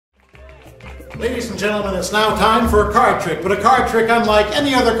Ladies and gentlemen, it's now time for a card trick, but a card trick unlike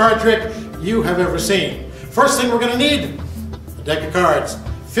any other card trick you have ever seen. First thing we're going to need, a deck of cards.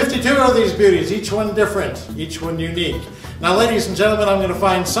 52 of these beauties, each one different, each one unique. Now, ladies and gentlemen, I'm going to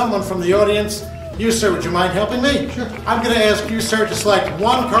find someone from the audience. You, sir, would you mind helping me? Sure. I'm going to ask you, sir, to select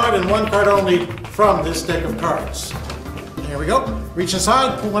one card and one card only from this deck of cards. Here we go. Reach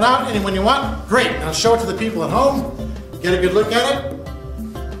inside, pull one out, anyone you want. Great. Now show it to the people at home. Get a good look at it.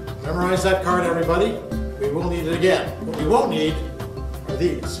 Memorize that card, everybody. We will need it again. What we won't need are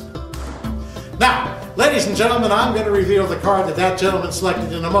these. Now, ladies and gentlemen, I'm going to reveal the card that gentleman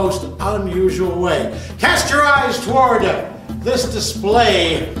selected in a most unusual way. Cast your eyes toward this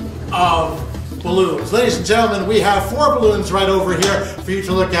display of balloons. Ladies and gentlemen, we have 4 balloons right over here for you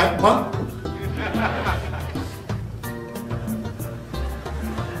to look at. 1,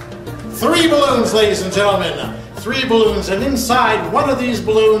 3 balloons, ladies and gentlemen. 3 balloons, and inside one of these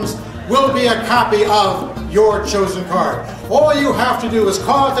balloons will be a copy of your chosen card. All you have to do is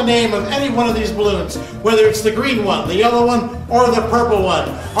call out the name of any one of these balloons, whether it's the green one, the yellow one, or the purple one.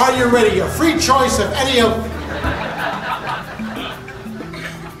 Are you ready? A free choice of any of...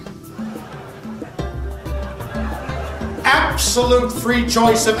 Absolute free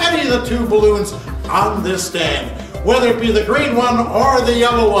choice of any of the 2 balloons on this stand, whether it be the green one or the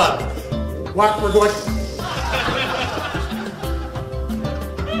yellow one. What we're going...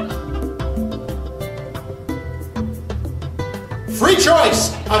 Free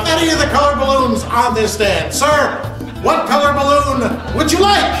choice of any of the colored balloons on this stand. Sir, what color balloon would you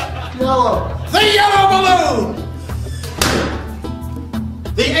like? Yellow. The yellow balloon!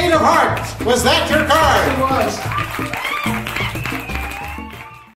 The 8 of hearts. Was that your card? It was.